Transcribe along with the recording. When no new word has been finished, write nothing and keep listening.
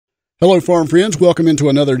Hello, Farm Friends. Welcome into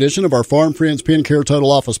another edition of our Farm Friends Pen Care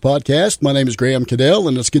Total Office podcast. My name is Graham Cadell,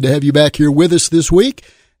 and it's good to have you back here with us this week.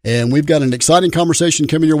 And we've got an exciting conversation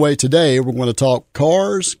coming your way today. We're going to talk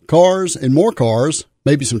cars, and more cars,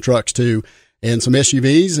 maybe some trucks too, and some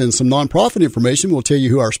SUVs and some nonprofit information. We'll tell you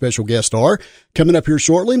who our special guests are coming up here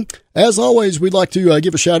shortly. As always, we'd like to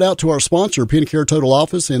give a shout out to our sponsor, Pen Care Total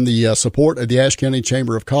Office, and the support of the Ashe County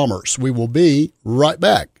Chamber of Commerce. We will be right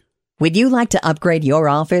back. Would you like to upgrade your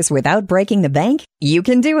office without breaking the bank? You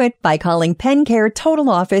can do it by calling Pen Care Total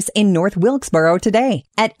Office in North Wilkesboro today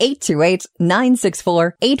at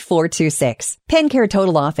 828-964-8426. Pen Care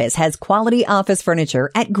Total Office has quality office furniture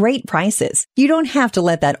at great prices. You don't have to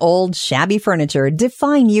let that old, shabby furniture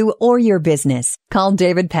define you or your business. Call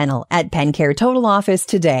David Pennell at Pen Care Total Office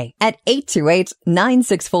today at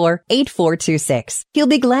 828-964-8426. He'll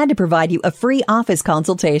be glad to provide you a free office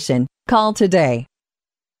consultation. Call today.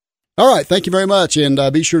 All right. Thank you very much. And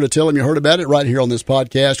be sure to tell him you heard about it right here on this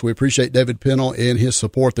podcast. We appreciate David Pennell and his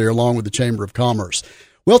support there, along with the Chamber of Commerce.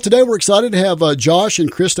 Well, today we're excited to have Josh and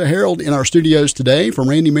Krista Harold in our studios today from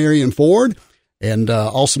Randy Marion Ford, and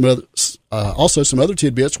also some other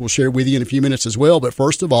tidbits we'll share with you in a few minutes as well. But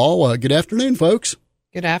first of all, good afternoon, folks.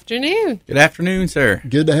 Good afternoon. Good afternoon, sir.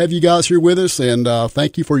 Good to have you guys here with us, and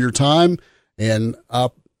thank you for your time. And I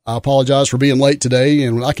apologize for being late today,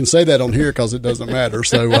 and I can say that on here because it doesn't matter.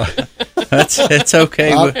 So it's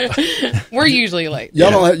okay. We're usually late.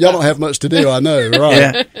 Y'all don't have much to do, I know,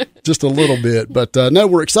 right? Yeah. Just a little bit, but no,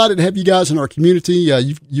 we're excited to have you guys in our community.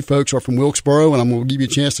 You folks are from Wilkesboro, and I'm going to give you a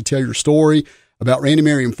chance to tell your story about Randy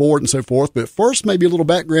Marion Ford and so forth. But first, maybe a little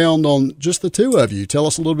background on just the two of you. Tell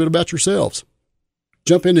us a little bit about yourselves.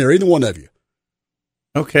 Jump in there, either one of you.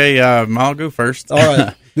 Okay, I'll go first. All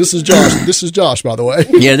right. This is Josh. This is Josh, by the way.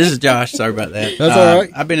 Yeah, this is Josh. Sorry about that. That's all right.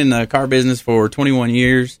 I've been in the car business for 21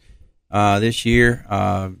 years this year.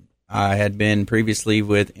 I had been previously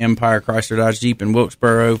with Empire Chrysler Dodge Jeep in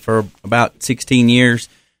Wilkesboro for about 16 years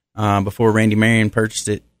before Randy Marion purchased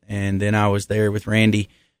it. And then I was there with Randy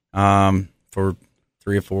for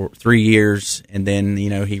 3 years. And then,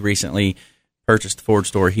 he recently purchased the Ford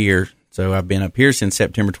store here. So I've been up here since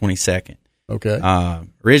September 22nd. Okay.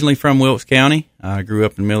 Originally from Wilkes County. I grew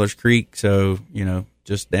up in Millers Creek, so,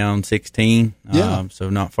 just down 16. Yeah. So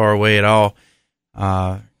not far away at all.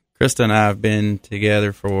 Krista and I have been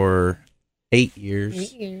together for 8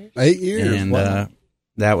 years. 8 years. And wow.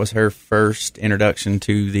 That was her first introduction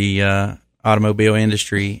to the automobile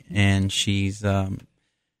industry, and she's a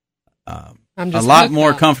lot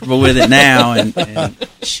more comfortable with it now, and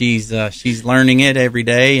she's learning it every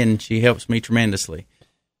day, and she helps me tremendously.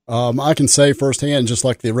 I can say firsthand, just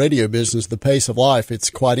like the radio business, the pace of life, it's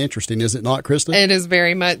quite interesting, is it not, Krista? It is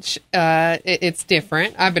very much, it's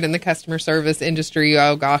different. I've been in the customer service industry,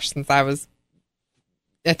 since I was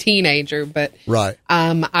a teenager, but right.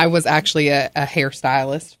 I was actually a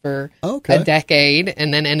hairstylist for a decade,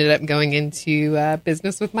 and then ended up going into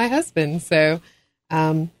business with my husband. So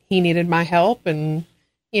he needed my help, and,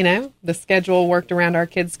 the schedule worked around our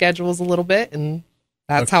kids' schedules a little bit, and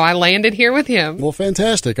that's how I landed here with him. Well,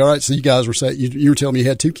 fantastic. All right. So you guys were saying, you were telling me you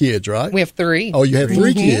had 2 kids, right? We have 3. Oh, you have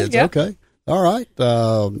 3 kids. Yep. Okay. All right.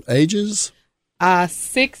 Ages?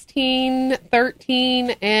 16,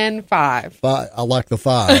 13, and 5. I like the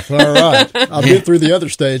 5. All right. I've been through the other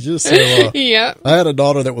stages. So, yeah. I had a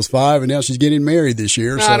daughter that was 5, and now she's getting married this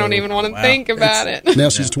year. So I don't even want to think about it. Now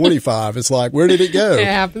she's 25. It's like, where did it go? It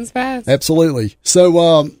happens fast. Absolutely.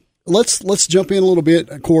 So let's jump in a little bit.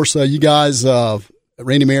 Of course, you guys...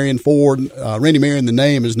 Randy Marion Ford. Randy Marion, the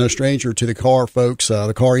name, is no stranger to the car folks,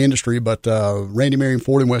 the car industry, but Randy Marion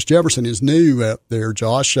Ford in West Jefferson is new there,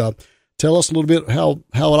 Josh. Tell us a little bit how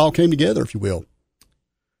it all came together, if you will.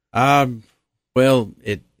 Well,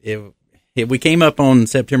 we came up on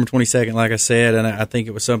September 22nd, like I said, and I think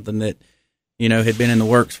it was something that, had been in the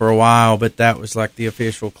works for a while, but that was like the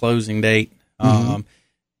official closing date. Mm-hmm.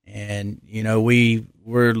 And, we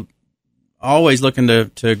were always looking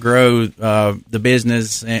to grow the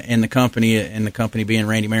business and the company being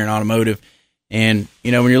Randy Marion Automotive. And,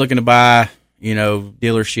 when you're looking to buy,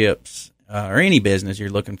 dealerships or any business, you're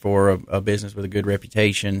looking for a business with a good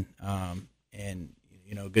reputation and,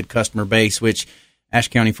 a good customer base, which Ashe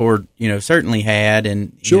County Ford, certainly had,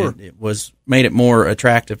 and sure. It made it more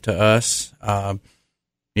attractive to us.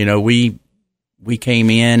 We came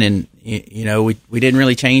in and, we didn't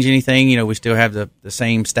really change anything. We still have the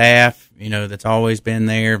same staff, that's always been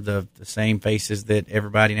there, the same faces that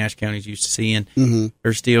everybody in Ashe County is used to seeing. Mm-hmm.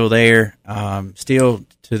 They're still there. Still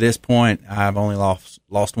to this point, I've only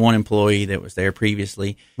lost one employee that was there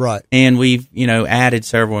previously. Right. And we've, added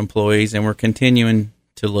several employees, and we're continuing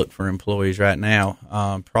to look for employees right now.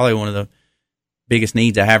 Probably one of the biggest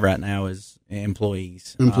needs I have right now is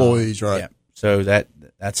employees. Right. Yeah. So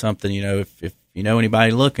that's something, if you know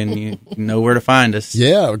anybody looking, you know where to find us.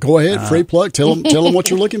 Yeah, go ahead, free plug. Tell them what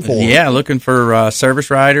you're looking for. Yeah, looking for service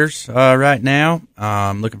riders right now.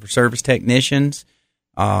 Looking for service technicians.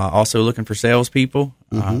 Also looking for salespeople.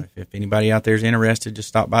 If anybody out there is interested, just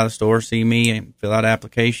stop by the store, see me, and fill out an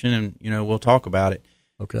application, and we'll talk about it.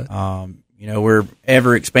 Okay. We're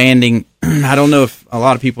ever expanding. I don't know if a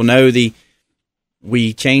lot of people know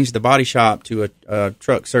we changed the body shop to a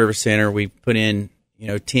truck service center. We put in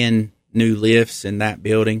 10 new lifts in that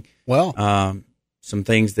building. Wow. Some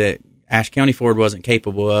things that Ashe County Ford wasn't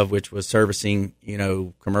capable of, which was servicing,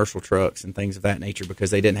 commercial trucks and things of that nature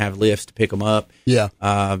because they didn't have lifts to pick them up. Yeah.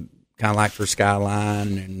 Kind of like for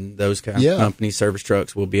Skyline and those kind of companies, service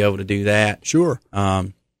trucks will be able to do that. Sure.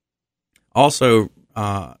 Also,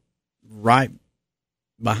 right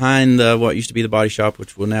behind what used to be the body shop,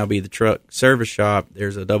 which will now be the truck service shop,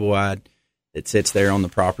 there's a double wide that sits there on the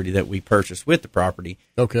property that we purchased with the property.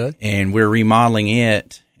 Okay. And we're remodeling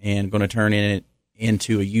it and going to turn it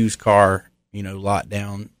into a used car, lot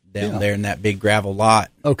down there in that big gravel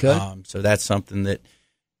lot. Okay. So that's something that,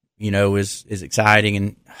 is exciting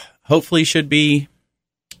and hopefully should be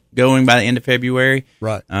going by the end of February.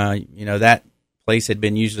 Right. That place had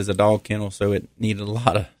been used as a dog kennel, so it needed a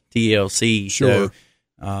lot of TLC. Sure.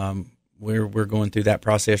 So, we're going through that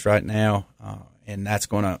process right now. And that's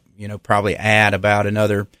going to, probably add about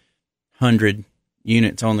another 100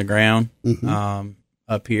 units on the ground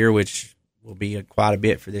up here, which will be quite a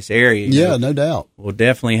bit for this area. Yeah, no doubt. We'll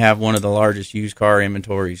definitely have one of the largest used car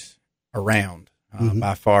inventories around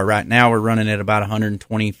by far. Right now, we're running at about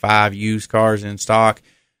 125 used cars in stock.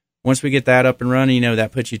 Once we get that up and running,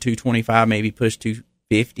 that puts you 225, maybe push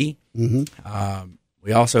 250.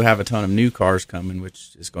 We also have a ton of new cars coming,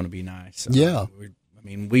 which is going to be nice.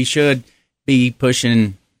 We should be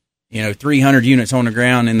pushing, 300 units on the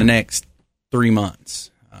ground in the next 3 months.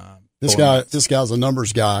 This guy's a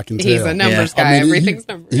numbers guy. I can tell. He's a numbers guy. Everything's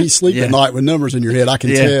numbers. He sleeps at night with numbers in your head. I can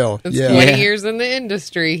tell. It's 20 years in the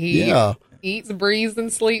industry. He eats, breathes,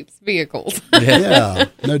 and sleeps vehicles. Yeah,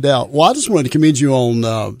 no doubt. Well, I just wanted to commend you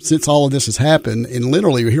on, since all of this has happened, and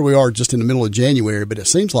literally here we are just in the middle of January, but it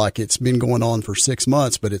seems like it's been going on for 6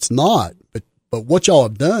 months, but it's not. But what y'all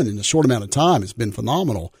have done in a short amount of time has been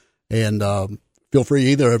phenomenal. And feel free,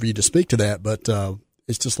 either of you, to speak to that. But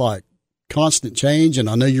it's just like constant change, and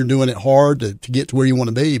I know you're doing it hard to get to where you want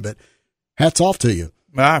to be, but hats off to you.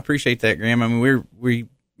 Well, I appreciate that, Graham. I mean, we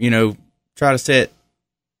try to set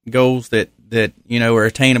goals that are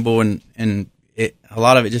attainable, and a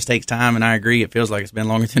lot of it just takes time, and I agree. It feels like it's been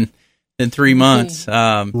longer than 3 months.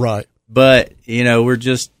 Right. But, we're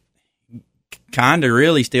just kind of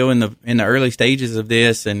really still in the early stages of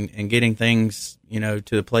this and getting things, to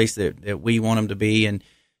the place that we want them to be and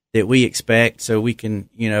that we expect, so we can,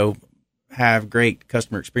 have great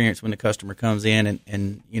customer experience when the customer comes in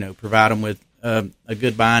and provide them with a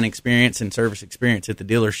good buying experience and service experience at the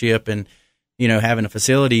dealership, and, having a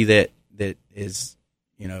facility that is,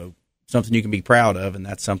 something you can be proud of. And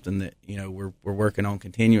that's something that, we're working on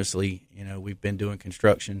continuously. We've been doing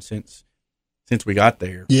construction since we got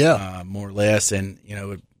there, more or less. And,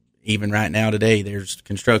 even right now today, there's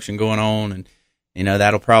construction going on, and,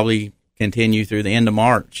 that'll probably continue through the end of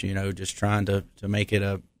March, just trying to make it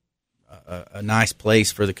a nice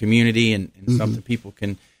place for the community and something people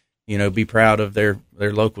can, be proud of their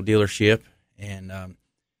local dealership. And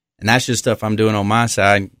that's just stuff I'm doing on my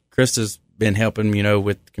side. Krista's been helping,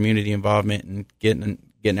 with community involvement and getting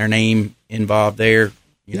our name involved there.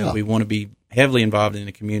 We want to be heavily involved in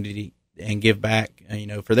the community and give back,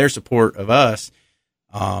 for their support of us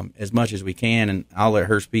as much as we can. And I'll let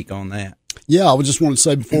her speak on that. Yeah, I would just want to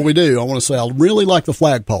say before we do, I really like the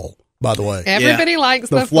flagpole, by the way. Everybody likes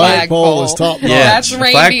the flagpole. Is top notch. That's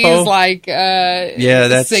Randy's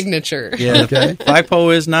that's signature. Yeah, okay.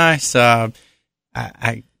 Flagpole is nice. I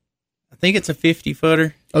think it's a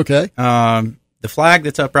 50-footer. Okay. The flag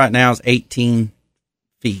that's up right now is 18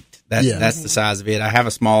 feet. That's the size of it. I have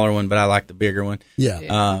a smaller one, but I like the bigger one.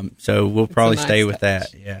 Yeah. So we'll probably stay with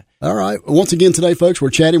that. Yeah. All right. Once again today, folks,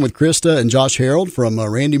 we're chatting with Krista and Josh Harold from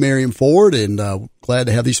Randy Merriam Ford, and glad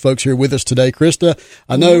to have these folks here with us today. Krista,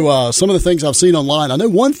 I know some of the things I've seen online. I know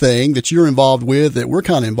one thing that you're involved with that we're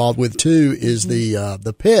kind of involved with too is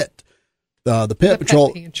the pet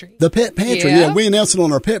patrol, pantry. The pet pantry. Yeah, we announce it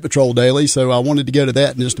on our Pet Patrol Daily, so I wanted to go to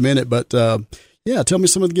that in just a minute. But tell me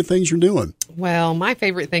some of the good things you're doing. Well, my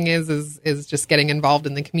favorite thing is just getting involved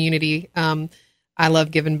in the community. I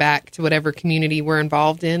love giving back to whatever community we're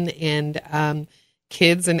involved in, and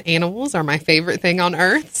kids and animals are my favorite thing on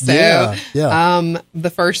earth. So, the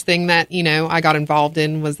first thing that, I got involved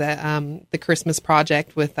in was that, the Christmas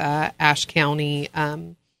project with, Ashe County,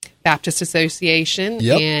 Baptist Association.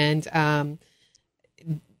 Yep. And,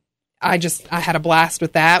 I had a blast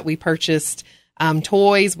with that. We purchased,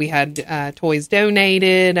 toys. We had, toys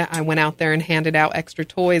donated. I went out there and handed out extra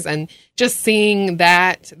toys, and just seeing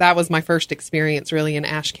that was my first experience really in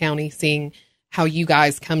Ashe County, seeing how you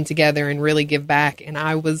guys come together and really give back. And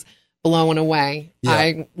I was blown away. Yeah.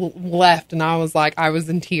 I left and I was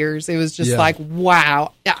in tears. It was just like,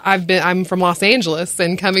 wow. I'm from Los Angeles,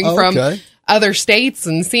 and coming from other states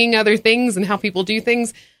and seeing other things and how people do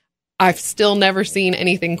things, I've still never seen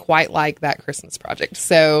anything quite like that Christmas project.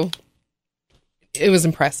 So it was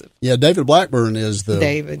impressive. Yeah, David Blackburn is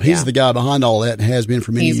he's the guy behind all that and has been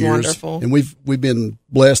for many years. He's wonderful. And we've been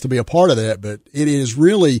blessed to be a part of that, but it is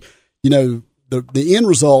really, the end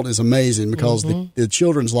result is amazing, because the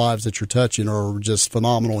children's lives that you're touching are just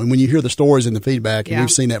phenomenal. And when you hear the stories and the feedback, and we've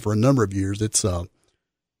seen that for a number of years, it's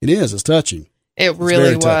touching. It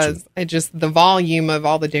really was. The volume of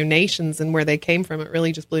all the donations and where they came from, it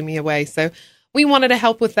really just blew me away. So we wanted to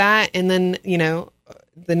help with that. And then,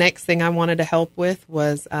 the next thing I wanted to help with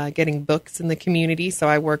was getting books in the community. So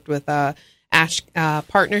I worked with Ashe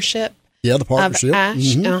Partnership. Yeah, the partnership. Of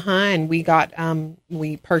Ashe. And we got,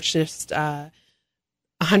 we purchased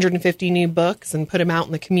 150 new books and put them out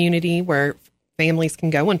in the community where families can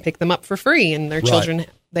go and pick them up for free, and their children,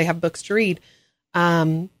 they have books to read.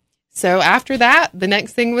 So after that, the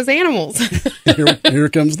next thing was animals. Here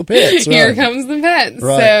comes the pets. Right. Here comes the pets.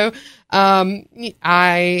 Right. So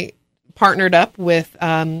I partnered up with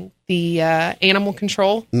the animal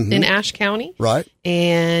control in Ashe County. Right.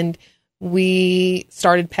 And we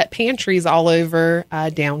started pet pantries all over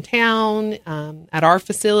downtown at our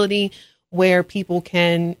facility, where people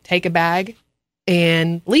can take a bag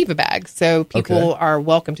and leave a bag. So people are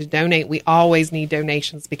welcome to donate. We always need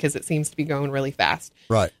donations because it seems to be going really fast.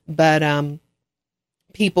 Right. But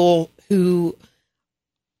people who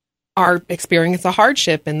are experiencing a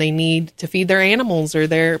hardship and they need to feed their animals or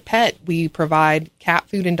their pet, we provide cat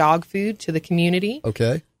food and dog food to the community.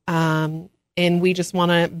 Okay. And we just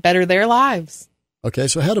want to better their lives. Okay.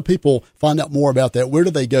 So how do people find out more about that? Where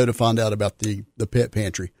do they go to find out about the pet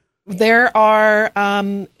pantry? There are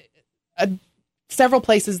several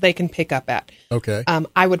places they can pick up at. Okay.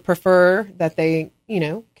 I would prefer that they,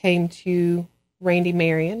 came to Randy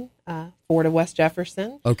Marion, Ford of West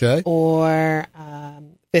Jefferson. Okay. Or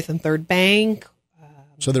Fifth and Third Bank.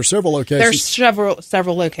 So there's several locations. There's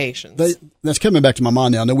several locations. That's coming back to my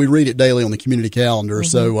mind now. I know we read it daily on the community calendar.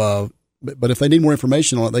 So, but if they need more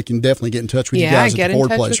information on it, they can definitely get in touch with you guys at the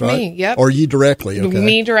Ford place, right? Me. Yep. Or you directly. Okay.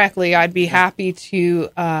 Me directly. I'd be happy to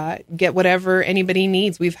get whatever anybody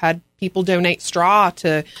needs. We've had people donate straw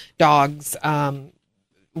to dogs.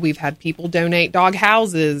 We've had people donate dog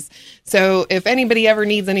houses. So if anybody ever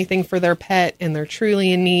needs anything for their pet and they're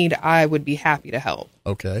truly in need, I would be happy to help.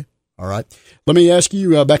 Okay. All right. Let me ask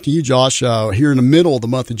you, back to you, Josh, here in the middle of the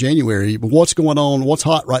month of January, what's going on? What's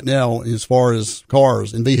hot right now as far as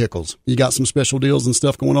cars and vehicles? You got some special deals and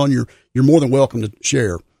stuff going on? You're more than welcome to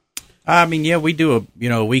share. I mean, yeah, we do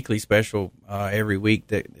a weekly special every week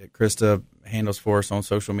that Krista handles for us on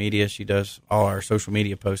social media. She does all our social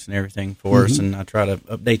media posts and everything for us, and I try to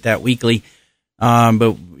update that weekly.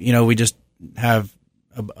 But, we just have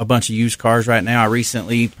a bunch of used cars right now. I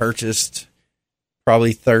recently purchased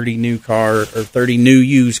probably 30 new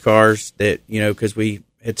used cars that, because we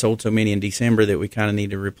had sold so many in December that we kind of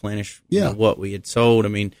need to replenish what we had sold. I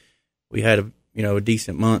mean, we had a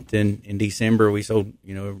decent month in December. We sold,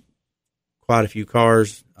 quite a few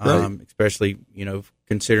cars, especially,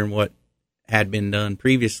 considering what had been done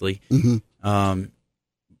previously.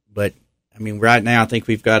 But I mean, right now I think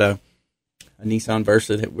we've got a Nissan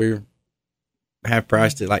Versa that we're have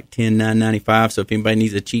priced at like $10,995. So if anybody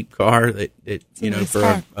needs a cheap car that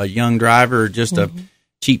for a young driver or just a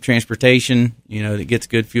cheap transportation, that gets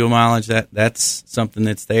good fuel mileage, that's something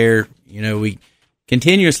that's there. We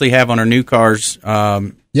continuously have on our new cars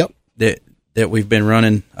that we've been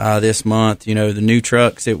running this month. The new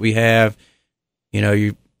trucks that we have,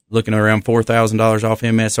 you're looking at around $4,000 off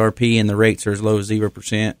MSRP, and the rates are as low as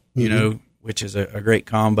 0%. Which is a great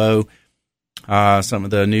combo. Some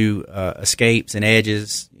of the new Escapes and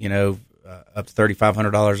Edges, up to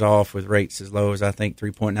 $3,500 off with rates as low as I think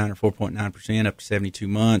 3.9 or 4.9% up to 72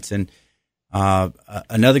 months. And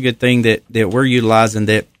another good thing that we're utilizing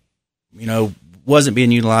that wasn't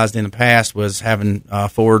being utilized in the past was having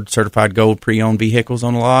Ford certified gold pre-owned vehicles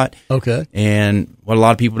on the lot. Okay. And what a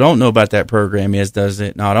lot of people don't know about that program is, does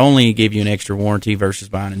it not only give you an extra warranty versus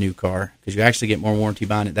buying a new car, because you actually get more warranty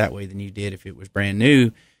buying it that way than you did if it was brand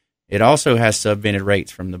new. It also has subvented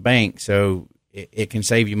rates from the bank, so it can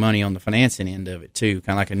save you money on the financing end of it too.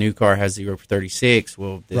 Kind of like a new car has 0 for 36.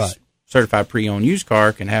 Well, this certified pre-owned used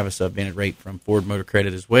car can have a subvented rate from Ford Motor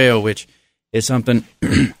Credit as well, which is something,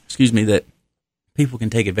 excuse me, that people can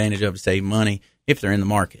take advantage of to save money if they're in the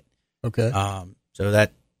market. Okay. So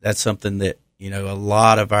that's something that, you know, a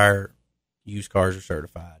lot of our used cars are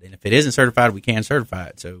certified. And if it isn't certified, we can certify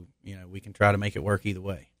it. So, you know, we can try to make it work either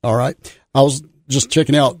way. All right. I was just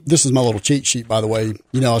checking out. This is my little cheat sheet, by the way.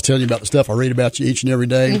 You know, I was telling you about the stuff I read about you each and every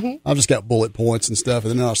day. Mm-hmm. I've just got bullet points and stuff.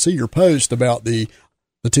 And then I see your post about the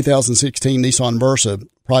 2016 Nissan Versa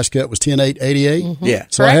price cut was $10,888. Mm-hmm. Yeah.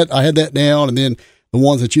 So I had that down, and then the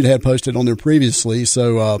ones that you'd had posted on there previously.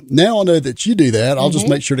 So now I know that you do that. I'll just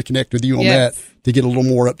make sure to connect with you on that to get a little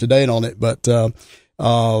more up to date on it. But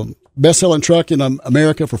best-selling truck in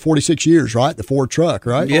America for 46 years, right? The Ford truck,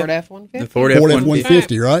 right? Ford F-150. The Ford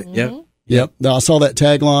F-150, right? Mm-hmm. Yep. Now, I saw that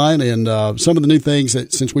tagline, and some of the new things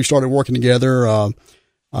that since we started working together,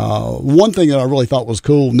 one thing that I really thought was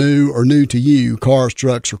cool, new to you, cars,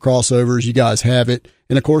 trucks, or crossovers, you guys have it.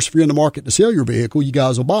 And, of course, if you're in the market to sell your vehicle, you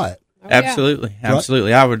guys will buy it. Oh, absolutely. Yeah.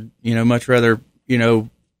 Absolutely. I would, much rather,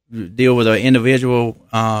 deal with an individual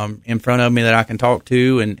in front of me that I can talk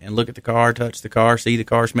to and look at the car, touch the car, see the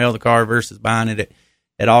car, smell the car versus buying it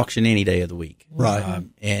at auction any day of the week. Right.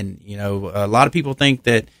 And, a lot of people think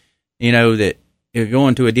that, that you're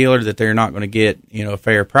going to a dealer that they're not going to get, a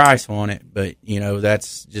fair price on it. But,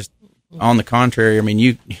 that's just on the contrary. I mean,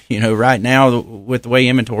 you right now with the way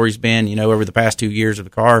inventory's been, over the past 2 years of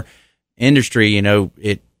the car industry,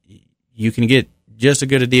 you can get just as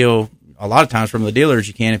good a deal a lot of times from the dealers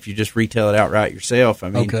you can if you just retail it outright yourself. I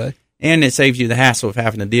mean, and it saves you the hassle of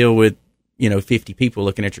having to deal with, 50 people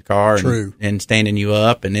looking at your car and standing you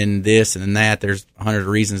up and then this and then that. There's 100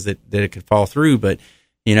 reasons that it could fall through. But,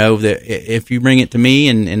 if you bring it to me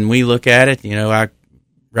and we look at it, I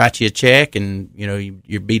write you a check and,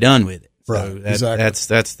 you'll be done with it. Right. So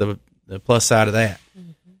that's the plus side of that.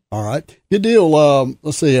 Mm-hmm. All right. Good deal.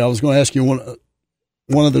 Let's see. I was going to ask you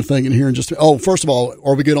one other thing in here and first of all,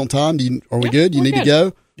 are we good on time? Are we good? You need to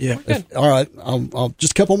go? Yeah. All right. I'll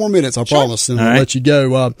just a couple more minutes, I promise, and I'll let you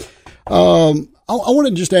go. I want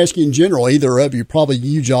to just ask you in general, either of you, probably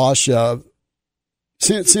you, Josh,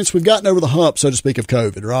 since we've gotten over the hump, so to speak, of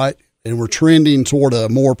COVID, right? And we're trending toward a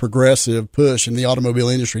more progressive push in the automobile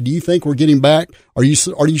industry. Do you think we're getting back? Are you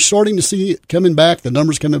starting to see it coming back, the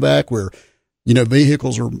numbers coming back where,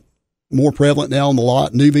 vehicles are more prevalent now on the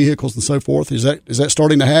lot, new vehicles and so forth? Is that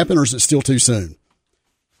starting to happen, or is it still too soon?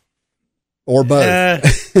 Or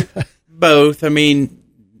both? Both. I mean,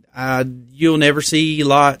 you'll never see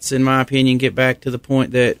lots, in my opinion, get back to the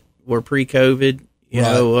point that were pre-COVID.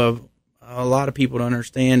 A lot of people don't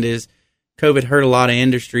understand is COVID hurt a lot of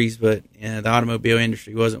industries, but the automobile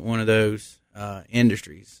industry wasn't one of those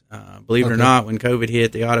industries. Believe it or not, when COVID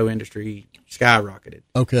hit, the auto industry skyrocketed.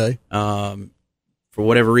 Okay. For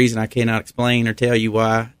whatever reason, I cannot explain or tell you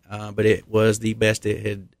why, but it was the best it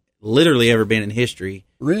had literally ever been in history.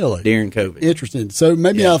 Really? During COVID. Interesting. So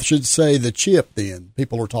maybe I should say the chip then.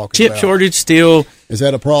 People are talking about. Chip shortage still. Is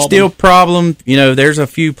that a problem? Still problem. There's a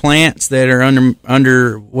few plants that are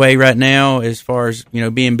underway right now as far as,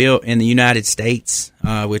 being built in the United States,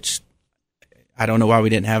 which I don't know why we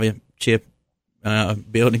didn't have a chip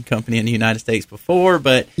building company in the United States before,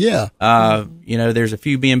 but there's a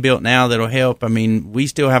few being built now that'll help. I mean, we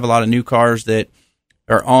still have a lot of new cars that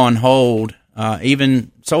are on hold,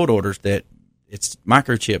 even sold orders that it's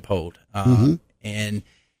microchip hold. And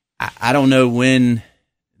I don't know when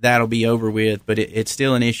that'll be over with, but it's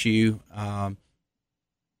still an issue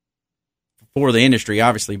for the industry,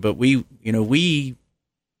 obviously. But we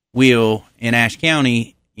will in Ashe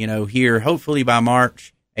County, here hopefully by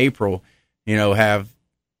March, April, have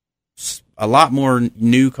a lot more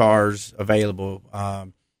new cars available.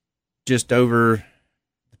 Just over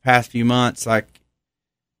the past few months, like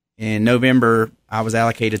in November, I was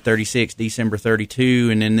allocated 36, December 32,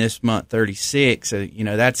 and then this month 36. So,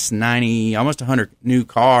 that's 90, almost 100 new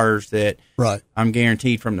cars that I'm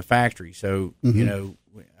guaranteed from the factory. So,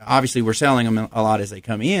 obviously we're selling them a lot as they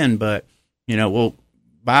come in, but, we'll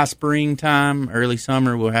by springtime, early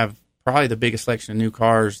summer, we'll have probably the biggest selection of new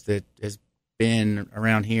cars that has been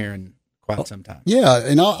around here in quite some time. Yeah,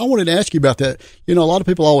 and I wanted to ask you about that. A lot of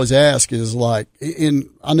people always ask is like, and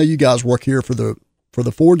I know you guys work here for the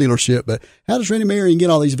Ford dealership, but how does Randy Marion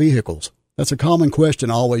get all these vehicles? That's a common question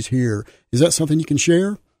I always hear. Is that something you can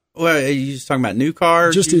share? Well, are you just talking about new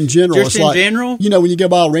cars? Just in general. Just in general? You know, when you go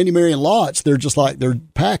by Randy Marion lots, they're just like, they're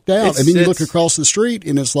packed out. And then you look across the street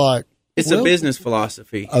and it's like, it's a business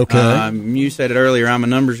philosophy. Okay. You said it earlier, I'm a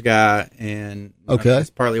numbers guy, and that's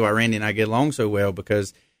partly why Randy and I get along so well,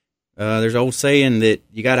 because there's an old saying that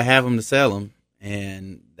you got to have them to sell them,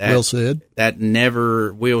 and well said. That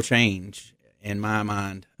never will change in my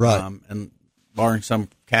mind. Right. And barring some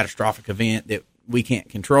catastrophic event that we can't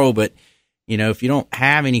control, but you know, if you don't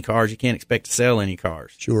have any cars, you can't expect to sell any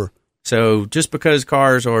cars. Sure. So just because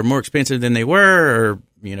cars are more expensive than they were, or,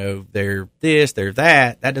 you know, they're this, they're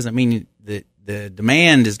that doesn't mean that the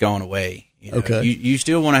demand is going away. You know, okay. You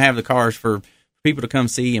still want to have the cars for people to come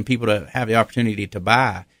see and people to have the opportunity to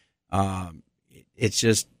buy. It's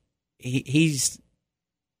just, he's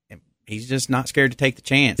just not scared to take the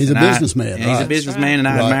chance. He's a businessman. He's a businessman, and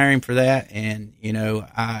I admire him for that. And, you know,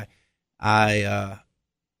 I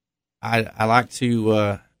like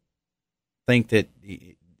to think that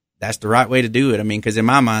that's the right way to do it. I mean, because in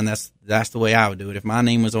my mind, that's the way I would do it. If my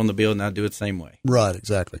name was on the building, I'd do it the same way. Right,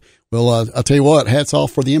 exactly. Well, I'll tell you what, hats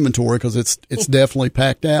off for the inventory, because it's definitely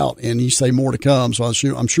packed out, and you say more to come. So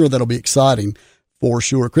I'm sure that'll be exciting for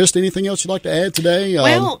sure. Krista, anything else you'd like to add today?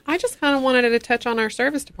 Well, I just kind of wanted to touch on our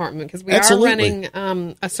service department, because we are running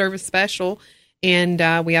a service special.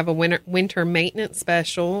 And we have a winter maintenance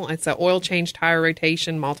special. It's an oil change, tire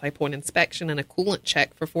rotation, multi-point inspection, and a coolant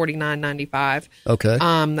check for $49.95. Okay.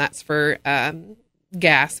 That's for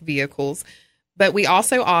gas vehicles. But we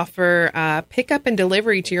also offer pickup and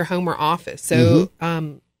delivery to your home or office. So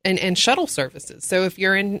and shuttle services. So if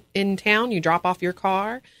you're in town, you drop off your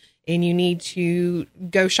car and you need to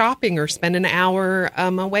go shopping or spend an hour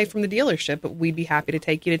away from the dealership, we'd be happy to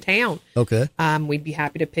take you to town. Okay. We'd be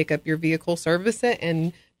happy to pick up your vehicle, service it,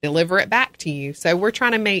 and deliver it back to you. So we're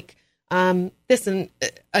trying to make this an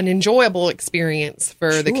enjoyable experience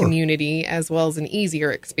for the community, as well as an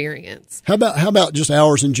easier experience. How about just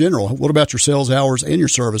hours in general? What about your sales hours and your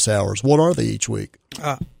service hours? What are they each week?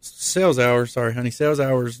 Sales hours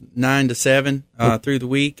 9 to 7 through the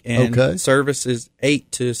week, and service is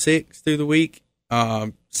 8 to 6 through the week.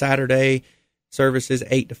 Saturday service is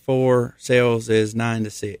 8 to 4. Sales is 9 to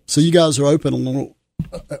 6. So you guys are open a little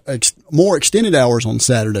more extended hours on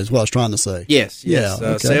Saturdays. What I was trying to say. Yes.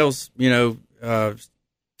 Yeah. Sales,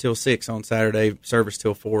 till 6 on Saturday. Service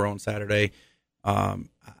till 4 on Saturday. I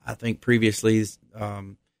think previously,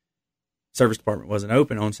 service department wasn't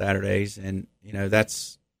open on Saturdays, and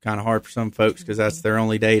that's kind of hard for some folks because that's their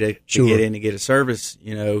only day to get in to get a service.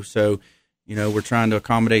 So we're trying to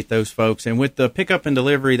accommodate those folks, and with the pickup and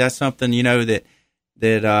delivery, that's something that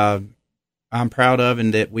I'm proud of,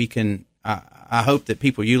 and that we can. I hope that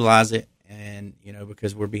people utilize it, and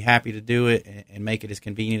because we'll be happy to do it and make it as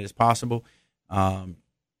convenient as possible. And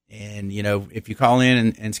if you call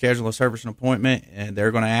in and schedule a service and appointment, and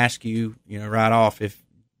they're going to ask you, right off if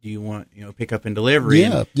do you want pick up and delivery.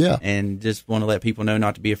 And just want to let people know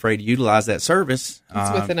not to be afraid to utilize that service.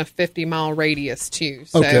 It's within a 50-mile radius too.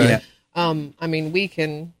 So we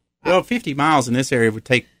can. 50 miles in this area would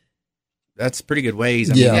take. That's pretty good ways.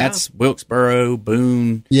 I mean, that's Wilkesboro,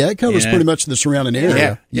 Boone. Yeah, it covers pretty much the surrounding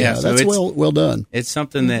area. Yeah, so that's well done. It's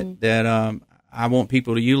something that I want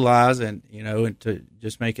people to utilize, and and to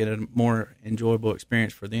just make it a more enjoyable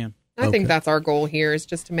experience for them. I think that's our goal here, is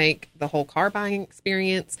just to make the whole car buying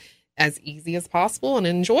experience as easy as possible and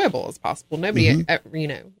enjoyable as possible. Nobody,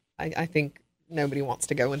 I think nobody wants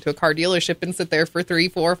to go into a car dealership and sit there for 3,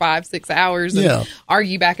 4, 5, 6 hours and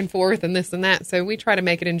argue back and forth and this and that. So we try to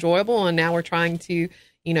make it enjoyable, and now we're trying to,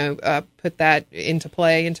 put that into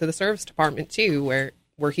play into the service department too, where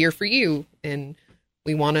we're here for you and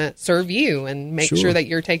we want to serve you and make sure that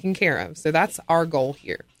you're taken care of. So that's our goal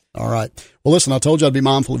here. All right. Well, listen, I told you I'd be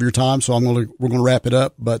mindful of your time, so we're going to wrap it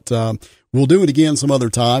up, but we'll do it again some other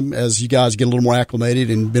time as you guys get a little more acclimated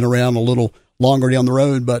and been around a little longer down the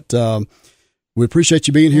road. But we appreciate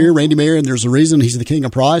you being here, Randy Marion. There's a reason he's the king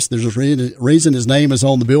of price. There's a reason his name is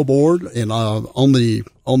on the billboard and on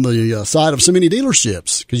the side of so many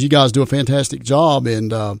dealerships, because you guys do a fantastic job,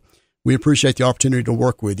 and we appreciate the opportunity to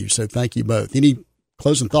work with you. So thank you both. Any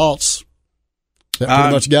closing thoughts? That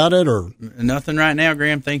pretty much got it, or nothing right now,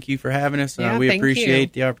 Graham? Thank you for having us. We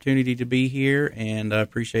appreciate the opportunity to be here, and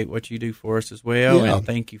appreciate what you do for us as well. And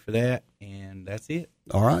thank you for that. And that's it.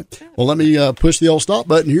 All right. Well, let me push the old stop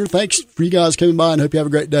button here. Thanks for you guys coming by, and hope you have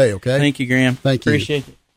a great day. Okay. Thank you, Graham. Thank you. Appreciate it.